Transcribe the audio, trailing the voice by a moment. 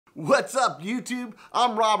What's up, YouTube?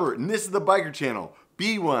 I'm Robert, and this is the Biker Channel,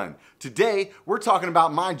 B1. Today, we're talking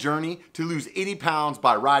about my journey to lose 80 pounds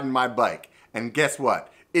by riding my bike. And guess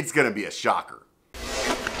what? It's gonna be a shocker.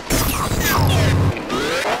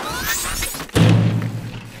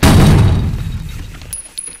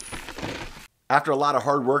 After a lot of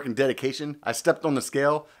hard work and dedication, I stepped on the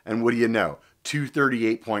scale, and what do you know?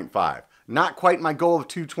 238.5. Not quite my goal of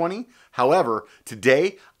 220. However,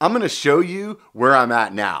 today, I'm gonna show you where I'm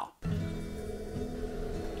at now.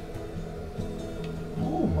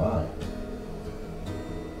 Oh my.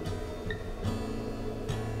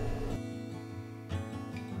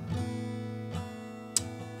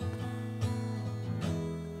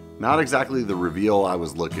 Not exactly the reveal I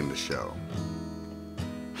was looking to show.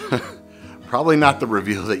 Probably not the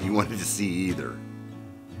reveal that you wanted to see either.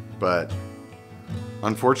 But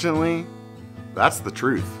unfortunately, that's the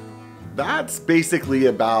truth. That's basically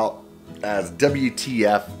about as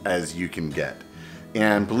WTF as you can get.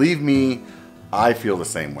 And believe me, I feel the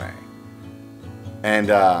same way.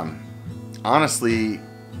 And honestly,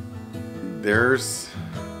 there's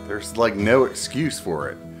like no excuse for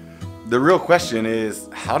it. The real question is,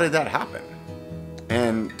 how did that happen?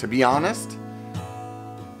 And to be honest,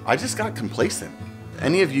 I just got complacent.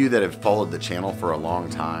 Any of you that have followed the channel for a long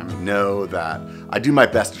time know that I do my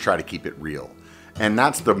best to try to keep it real. And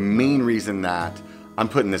that's the main reason that I'm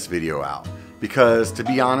putting this video out. Because to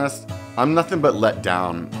be honest, I'm nothing but let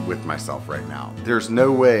down with myself right now. There's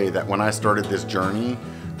no way that when I started this journey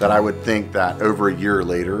that I would think that over a year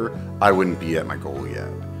later, I wouldn't be at my goal yet.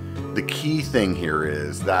 The key thing here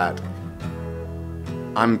is that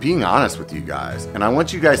I'm being honest with you guys, and I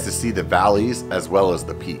want you guys to see the valleys as well as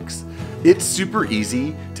the peaks. It's super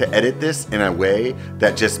easy to edit this in a way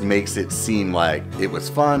that just makes it seem like it was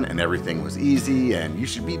fun and everything was easy and you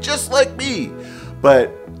should be just like me.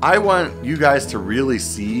 But I want you guys to really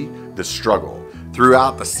see the struggle.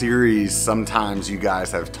 Throughout the series, sometimes you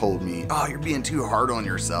guys have told me, oh, you're being too hard on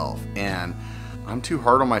yourself. And I'm too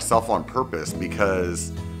hard on myself on purpose,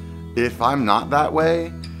 because if I'm not that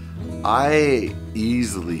way, I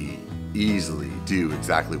easily do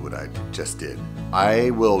exactly what I just did. I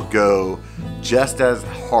will go just as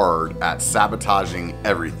hard at sabotaging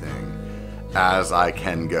everything as I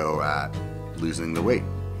can go at losing the weight.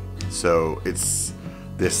 So it's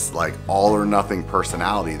this like all or nothing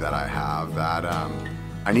personality that I have that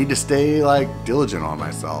I need to stay like diligent on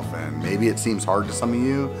myself. And maybe it seems hard to some of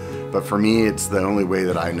you, but for me, it's the only way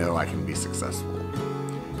that I know I can be successful.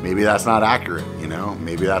 Maybe that's not accurate, you know?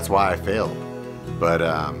 Maybe that's why I failed. But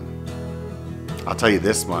I'll tell you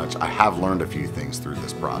this much, I have learned a few things through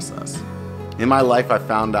this process. In my life, I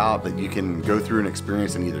found out that you can go through an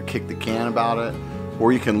experience and either kick the can about it,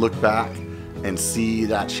 or you can look back and see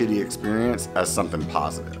that shitty experience as something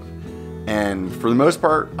positive. And for the most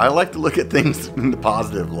part, I like to look at things in the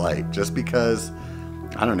positive light, just because,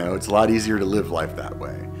 I don't know, it's a lot easier to live life that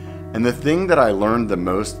way. And the thing that I learned the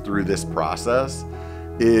most through this process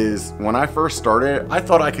is when I first started, I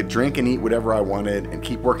thought I could drink and eat whatever I wanted and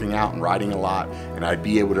keep working out and riding a lot, and I'd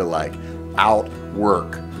be able to like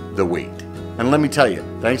outwork the weight. And let me tell you,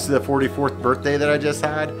 thanks to the 44th birthday that I just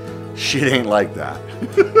had, shit ain't like that.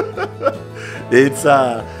 It's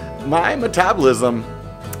my metabolism,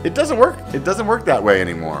 it doesn't work. It doesn't work that way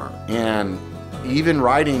anymore. And even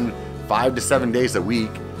riding 5 to 7 days a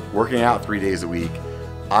week, working out 3 days a week,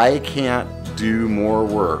 I can't do more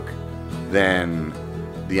work than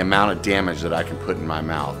the amount of damage that I can put in my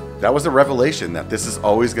mouth. That was a revelation that this is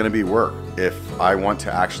always going to be work if I want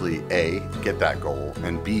to actually A, get that goal,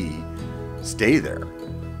 and B, stay there.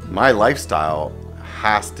 My lifestyle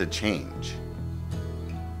has to change.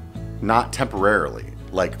 Not temporarily,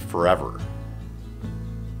 like forever.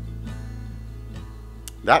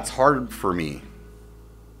 That's hard for me.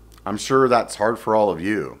 I'm sure that's hard for all of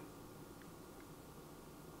you.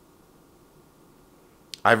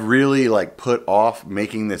 I've really like put off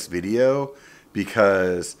making this video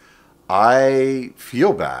because I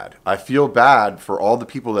feel bad. I feel bad for all the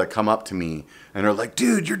people that come up to me and are like,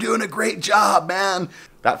 dude, you're doing a great job, man.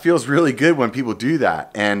 That feels really good when people do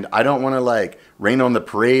that. And I don't want to like rain on the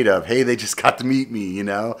parade of, hey, they just got to meet me, you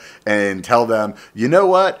know, and tell them, you know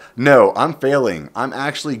what? No, I'm failing. I'm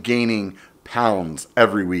actually gaining pounds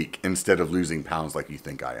every week instead of losing pounds like you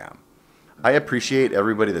think I am. I appreciate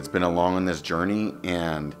everybody that's been along on this journey,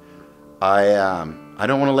 and I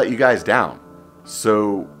don't want to let you guys down.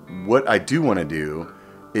 So what I do want to do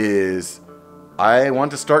is I want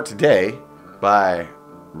to start today by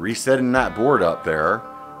resetting that board up there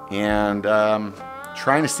and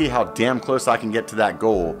trying to see how damn close I can get to that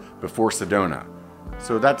goal before Sedona.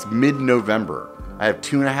 So that's mid-November. I have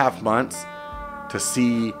 2.5 months to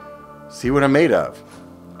see what I'm made of.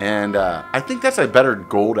 And I think that's a better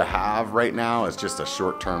goal to have right now, is just a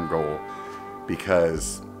short-term goal,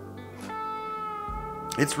 because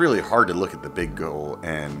it's really hard to look at the big goal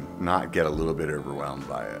and not get a little bit overwhelmed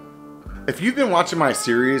by it. If you've been watching my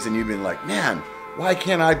series and you've been like, man, why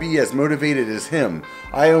can't I be as motivated as him?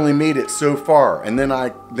 I only made it so far and then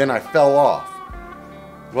I fell off.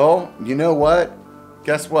 Well, you know what?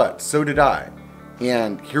 Guess what? So did I.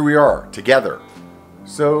 And here we are together.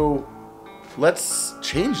 So let's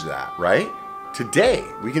change that, right? Today.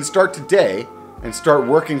 We can start today and start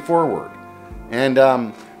working forward.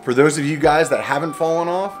 And for those of you guys that haven't fallen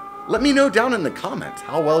off, let me know down in the comments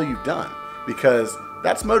how well you've done, because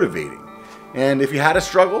that's motivating. And if you had a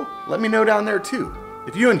struggle, let me know down there too.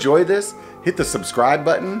 If you enjoyed this, hit the subscribe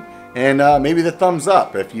button and maybe the thumbs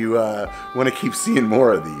up if you want to keep seeing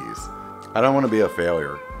more of these. I don't want to be a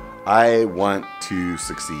failure. I want to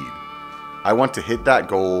succeed. I want to hit that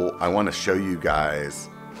goal. I want to show you guys.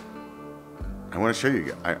 I want to show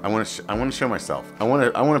you. I want to show myself. I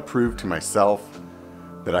want to prove to myself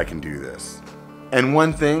that I can do this. And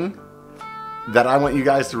one thing that I want you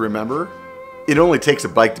guys to remember: it only takes a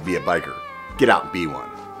bike to be a biker. Get out and be one.